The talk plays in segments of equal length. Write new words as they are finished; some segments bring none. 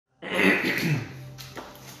Hello,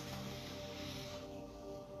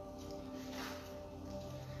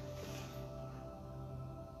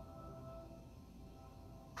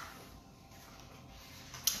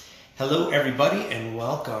 everybody, and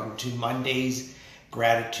welcome to Monday's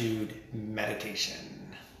Gratitude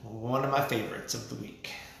Meditation. One of my favorites of the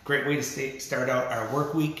week. Great way to start out our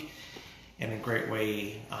work week, and a great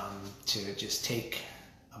way to just take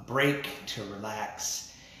a break, to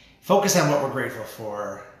relax, focus on what we're grateful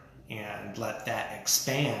for, and let that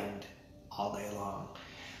expand all day long.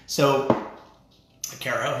 So,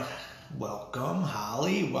 Kara, welcome.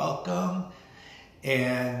 Holly, welcome.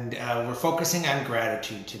 And we're focusing on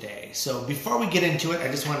gratitude today. So before we get into it, I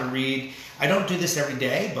just want to read. I don't do this every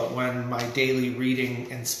day, but when my daily reading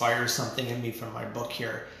inspires something in me from my book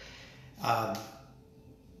here,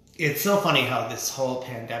 it's so funny how this whole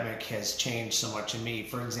pandemic has changed so much in me.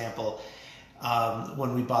 For example,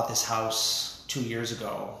 when we bought this house 2 years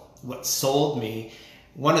ago, what sold me,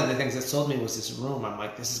 one of the things that sold me was this room. I'm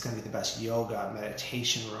like, this is going to be the best yoga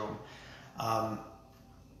meditation room. I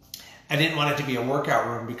didn't want it to be a workout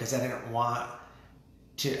room because I didn't want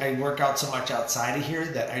to, I work out so much outside of here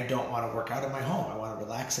that I don't want to work out in my home. I want to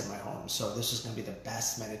relax in my home. So this was going to be the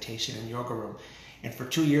best meditation and yoga room. And for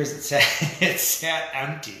 2 years it sat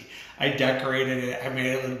empty. I decorated it. I made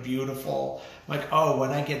it look beautiful. I'm like, oh,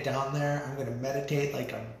 when I get down there, I'm going to meditate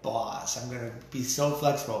like a boss. I'm going to be so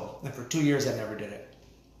flexible. And for 2 years, I never did it.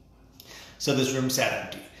 So this room sat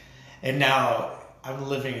empty. And now I'm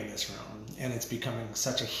living in this room. And it's becoming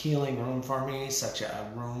such a healing room for me, such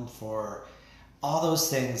a room for all those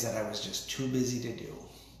things that I was just too busy to do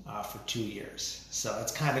for 2 years. So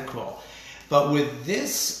it's kind of cool. But with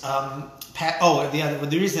this, the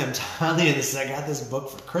reason I'm telling you this is I got this book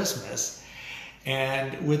for Christmas.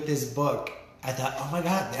 And with this book, I thought, oh my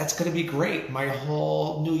God, that's going to be great. My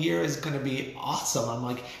whole new year is going to be awesome. I'm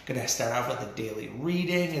like going to start off with a daily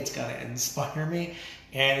reading. It's going to inspire me.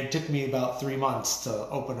 And it took me about 3 months to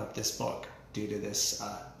open up this book due to this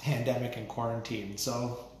pandemic and quarantine.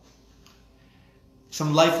 So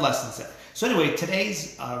some life lessons there. So anyway,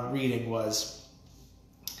 today's reading was,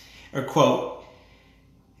 or quote,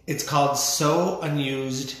 it's called we're so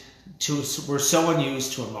unused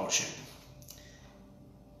to emotion.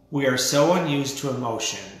 We are so unused to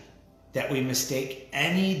emotion that we mistake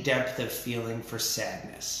any depth of feeling for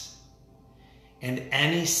sadness and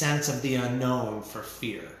any sense of the unknown for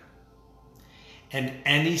fear and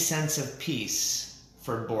any sense of peace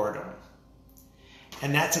for boredom.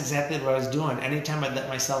 And that's exactly what I was doing. Anytime I let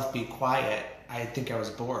myself be quiet, I think I was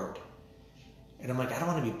bored. And I'm like, I don't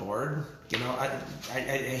want to be bored. You know, I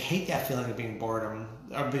hate that feeling of being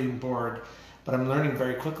bored, but I'm learning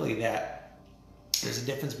very quickly that there's a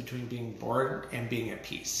difference between being bored and being at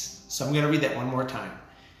peace. So I'm going to read that one more time.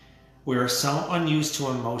 We are so unused to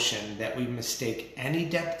emotion that we mistake any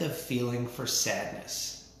depth of feeling for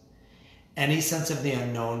sadness, any sense of the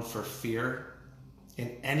unknown for fear,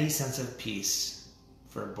 and any sense of peace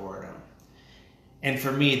for boredom. And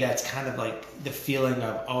for me, that's kind of like the feeling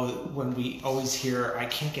of, when we always hear, I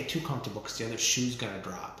can't get too comfortable because the other shoe's going to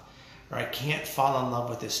drop. Or I can't fall in love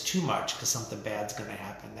with this too much because something bad's going to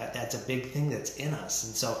happen. That's a big thing that's in us.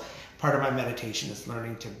 And so part of my meditation is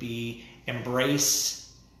learning to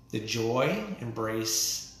embrace the joy,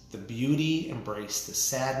 embrace the beauty, embrace the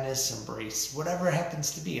sadness, embrace whatever it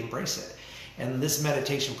happens to be, embrace it. And this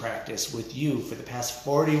meditation practice with you for the past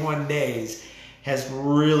 41 days has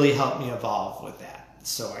really helped me evolve with that.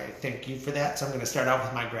 So I thank you for that. So I'm going to start out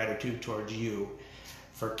with my gratitude towards you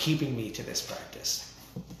for keeping me to this practice.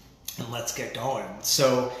 And let's get going.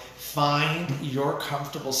 So find your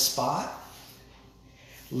comfortable spot.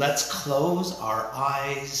 Let's close our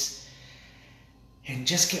eyes and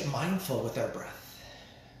just get mindful with our breath.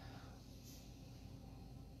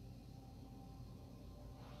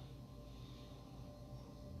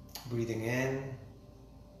 Breathing in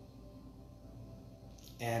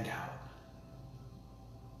and out.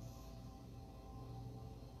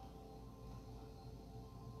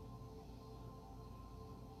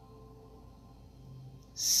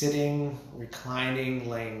 Sitting, reclining,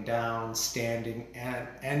 laying down, standing, and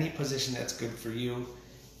any position that's good for you.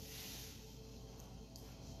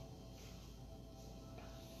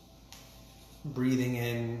 Breathing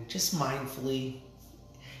in, just mindfully,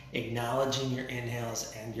 acknowledging your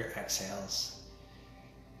inhales and your exhales.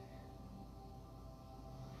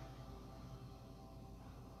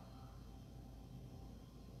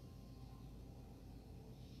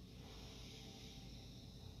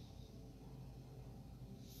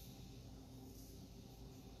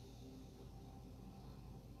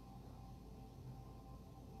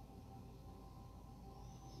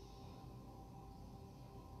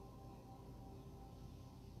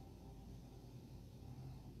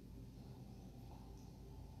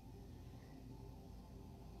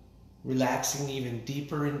 Relaxing even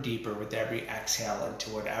deeper and deeper with every exhale into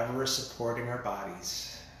whatever is supporting our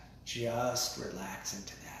bodies. Just relax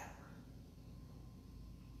into that.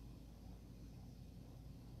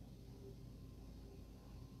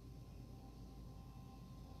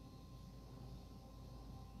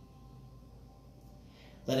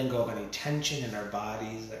 Letting go of any tension in our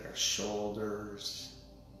bodies, like our shoulders,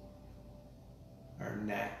 our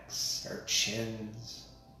necks, our chins.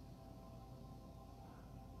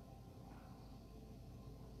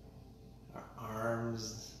 Our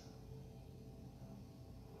arms,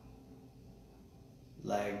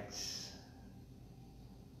 legs,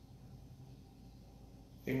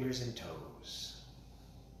 fingers and toes.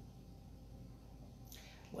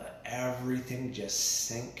 Let everything just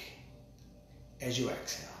sink as you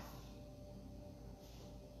exhale.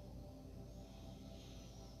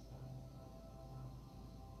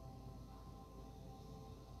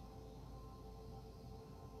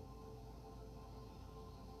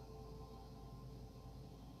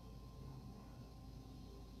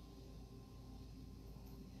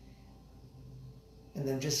 And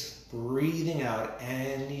then just breathing out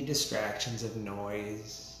any distractions of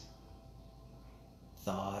noise,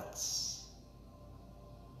 thoughts,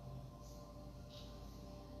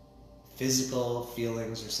 physical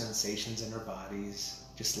feelings or sensations in our bodies.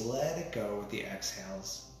 Just let it go with the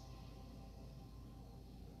exhales.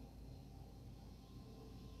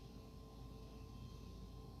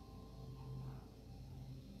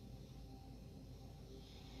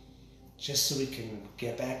 Just so we can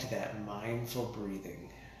get back to that mindful breathing.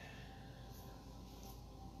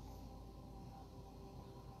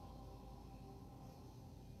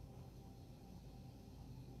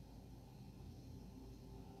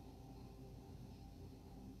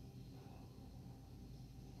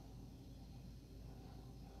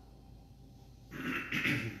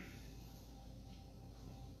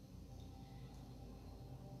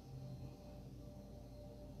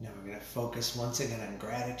 Now we're going to focus once again on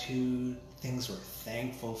gratitude, things we're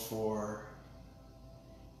thankful for,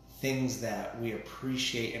 things that we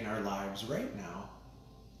appreciate in our lives right now,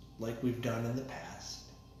 like we've done in the past.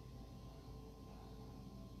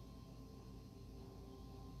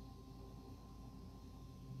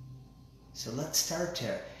 So let's start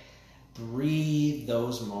to breathe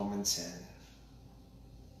those moments in.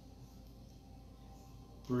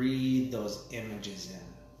 Breathe those images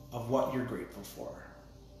in of what you're grateful for.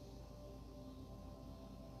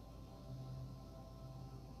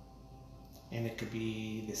 And it could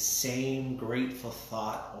be the same grateful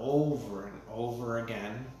thought over and over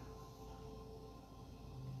again.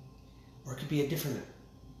 Or it could be a different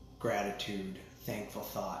gratitude, thankful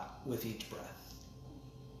thought with each breath.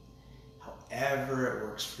 However it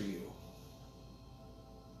works for you.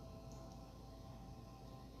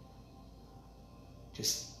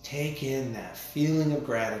 Just take in that feeling of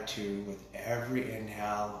gratitude with every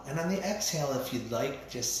inhale. And on the exhale, if you'd like,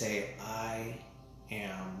 just say, I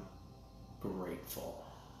am grateful.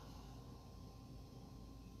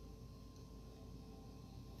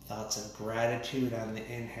 Thoughts of gratitude on the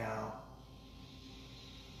inhale.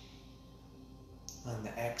 On the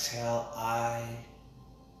exhale, I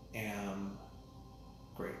am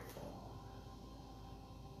grateful.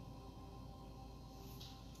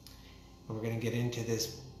 And we're going to get into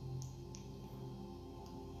this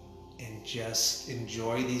and just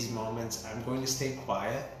enjoy these moments. I'm going to stay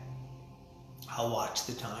quiet. I'll watch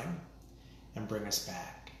the time and bring us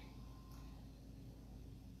back.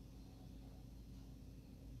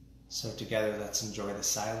 So together, let's enjoy the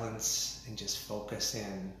silence and just focus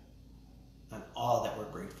in on all that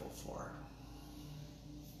we're grateful for.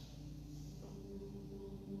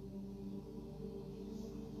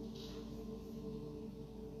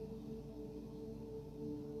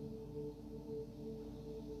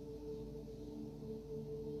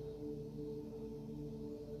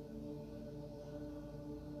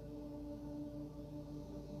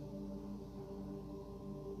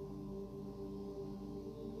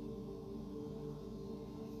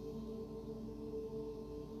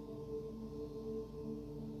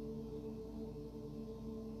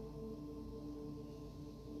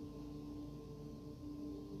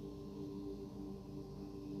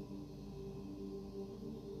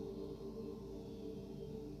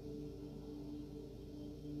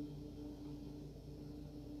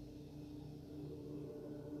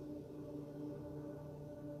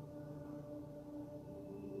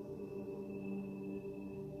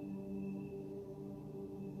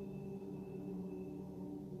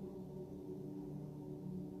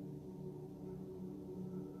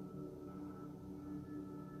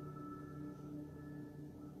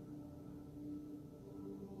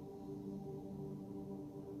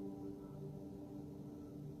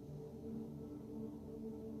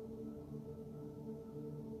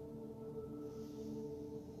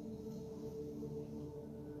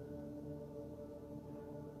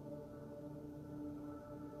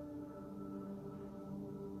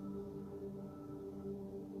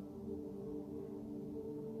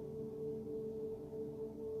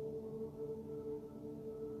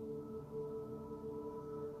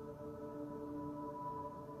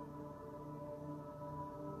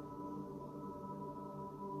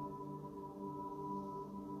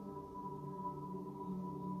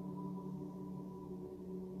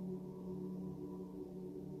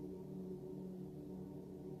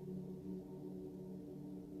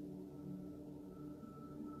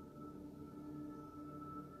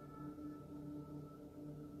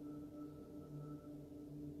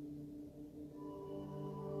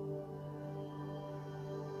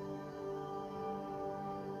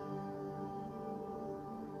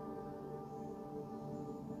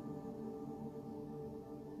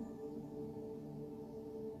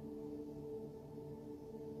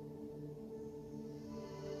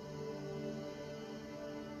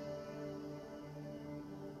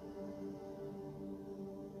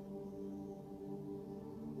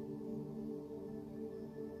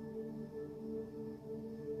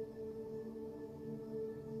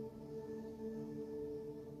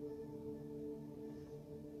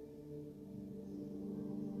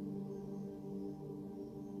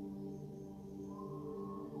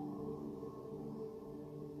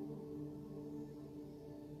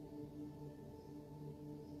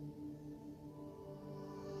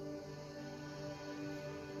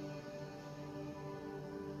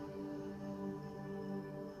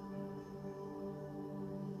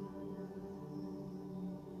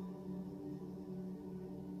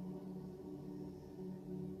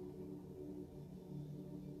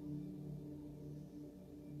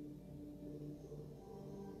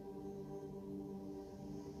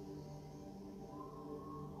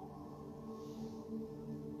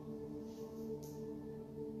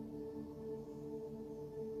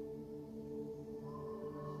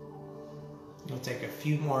 We'll take a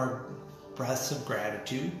few more breaths of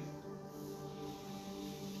gratitude.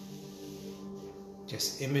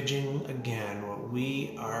 Just imaging again what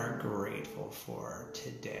we are grateful for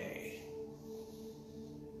today.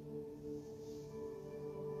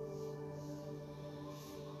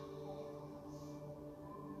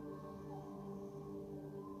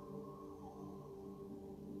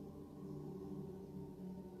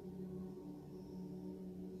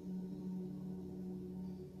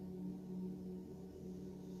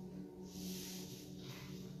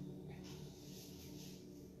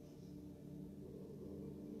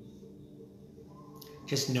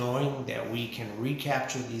 Just knowing that we can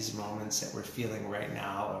recapture these moments that we're feeling right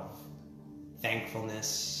now of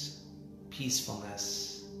thankfulness,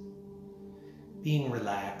 peacefulness, being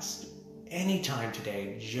relaxed anytime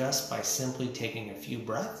today just by simply taking a few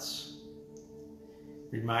breaths,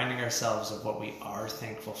 reminding ourselves of what we are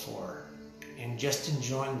thankful for, and just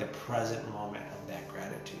enjoying the present moment of that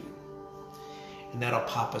gratitude. And that'll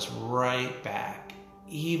pop us right back,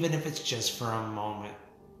 even if it's just for a moment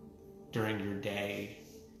during your day,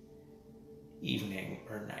 evening,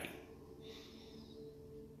 or night.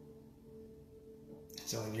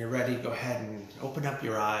 So when you're ready, go ahead and open up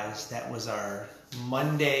your eyes. That was our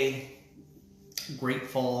Monday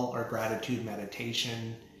grateful or gratitude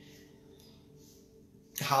meditation.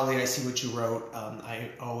 Holly, I see what you wrote.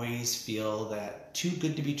 I always feel that too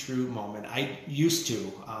good to be true moment. I used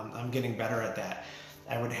to. I'm getting better at that.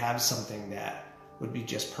 I would have something that would be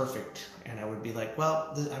just perfect, and I would be like,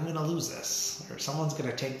 well, I'm going to lose this, or someone's going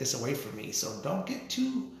to take this away from me. So don't get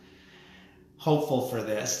too hopeful for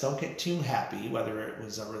this. Don't get too happy, whether it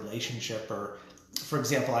was a relationship or, for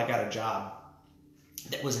example, I got a job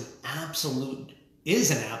that is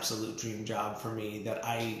an absolute dream job for me that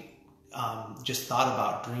I just thought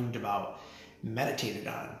about, dreamed about, meditated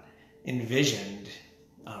on, envisioned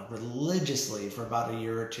religiously for about a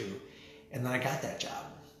year or two. And then I got that job,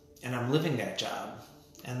 and I'm living that job.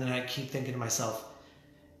 And then I keep thinking to myself,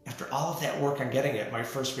 after all of that work on getting it, my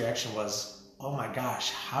first reaction was, oh my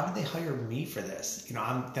gosh, how did they hire me for this?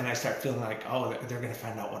 Then I start feeling like, oh, they're going to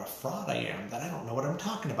find out what a fraud I am, that I don't know what I'm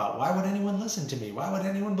talking about. Why would anyone listen to me? Why would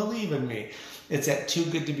anyone believe in me? It's that too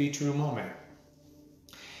good to be true moment.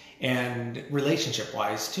 And relationship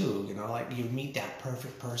wise too, like you meet that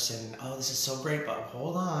perfect person. Oh, this is so great, but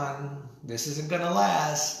hold on, this isn't going to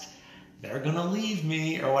last. They're going to leave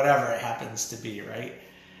me, or whatever it happens to be, right?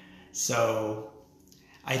 So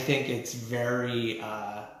I think it's very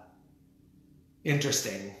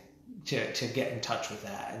interesting to get in touch with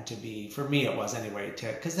that, and to be, for me it was anyway,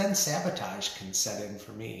 because then sabotage can set in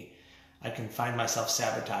for me. I can find myself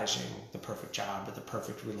sabotaging the perfect job or the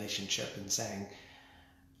perfect relationship and saying,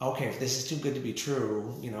 okay, if this is too good to be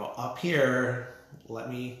true, up here, let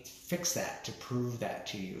me fix that to prove that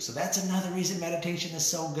to you. So that's another reason meditation is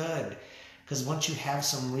so good. Because once you have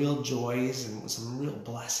some real joys and some real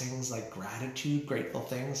blessings like gratitude, grateful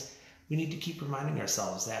things, we need to keep reminding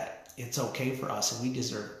ourselves that it's okay for us and we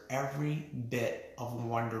deserve every bit of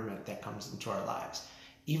wonderment that comes into our lives,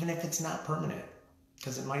 even if it's not permanent,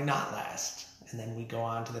 because it might not last. And then we go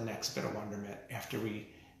on to the next bit of wonderment after we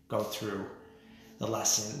go through the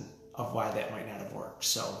lesson of why that might not have worked.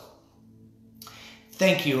 So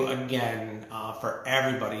thank you again for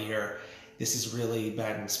everybody here. This has really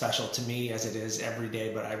been special to me, as it is every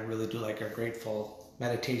day, but I really do like our grateful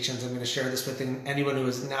meditations. I'm going to share this with anyone who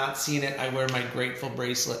has not seen it. I wear my grateful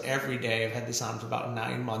bracelet every day. I've had this on for about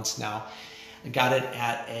 9 months now. I got it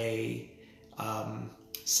at a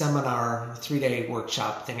seminar, 3-day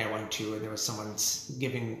workshop thing I went to, and there was someone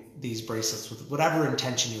giving these bracelets with whatever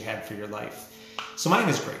intention you had for your life. So mine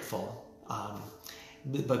is grateful.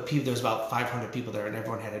 But there was about 500 people there, and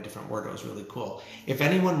everyone had a different word. It was really cool. If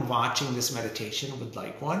anyone watching this meditation would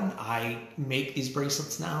like one, I make these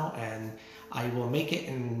bracelets now, and I will make it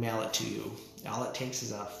and mail it to you. All it takes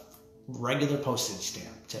is a regular postage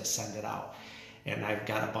stamp to send it out, and I've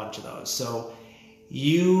got a bunch of those. So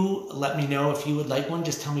you let me know if you would like one.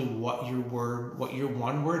 Just tell me what your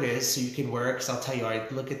one word is, so you can wear it, because I'll tell you, I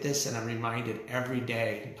look at this and I'm reminded every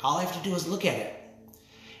day. All I have to do is look at it.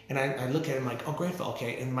 And I look at it and I'm like, oh, grateful,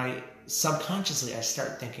 okay. And subconsciously, I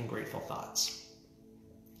start thinking grateful thoughts.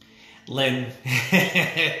 Lynn,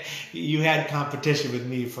 you had competition with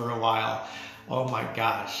me for a while. Oh my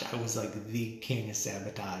gosh, I was like the king of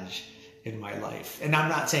sabotage in my life. And I'm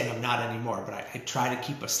not saying I'm not anymore, but I try to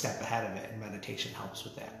keep a step ahead of it, and meditation helps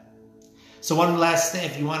with that. So one last thing,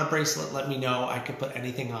 if you want a bracelet, let me know. I could put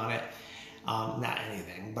anything on it. Not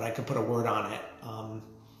anything, but I could put a word on it.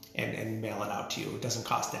 And mail it out to you. It doesn't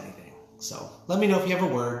cost anything. So let me know if you have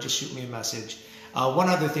a word. Just shoot me a message. One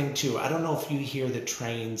other thing too, I don't know if you hear the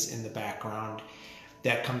trains in the background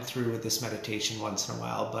that come through with this meditation once in a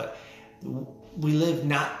while, but we live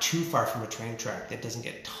not too far from a train track that doesn't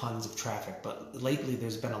get tons of traffic, but lately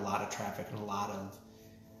there's been a lot of traffic and a lot of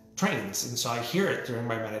trains, and so I hear it during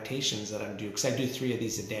my meditations that I'm doing, because I do 3 of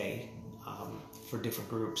these a day for different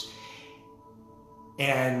groups.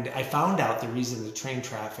 And I found out the reason the train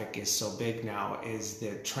traffic is so big now is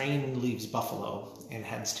the train leaves Buffalo and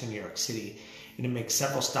heads to New York City, and it makes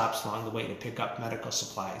several stops along the way to pick up medical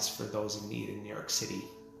supplies for those in need in New York City.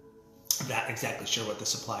 I'm not exactly sure what the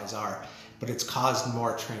supplies are, but it's caused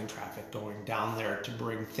more train traffic going down there to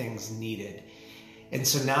bring things needed. And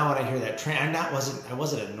so now when I hear that train, I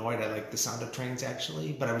wasn't annoyed. I like the sound of trains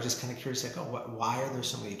actually, but I was just kind of curious, like, why are there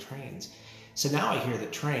so many trains? So now I hear the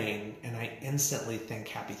train and I instantly think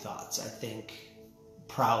happy thoughts. I think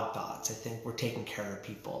proud thoughts. I think we're taking care of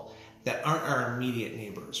people that aren't our immediate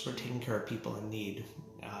neighbors. We're taking care of people in need.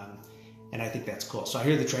 And I think that's cool. So I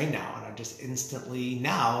hear the train now and I just instantly,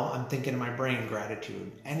 now I'm thinking in my brain gratitude.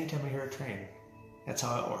 Anytime I hear a train, that's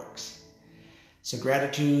how it works. So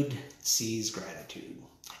gratitude sees gratitude.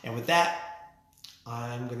 And with that,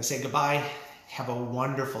 I'm going to say goodbye. Have a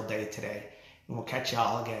wonderful day today. And we'll catch you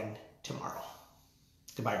all again tomorrow.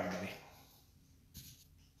 Goodbye, everybody.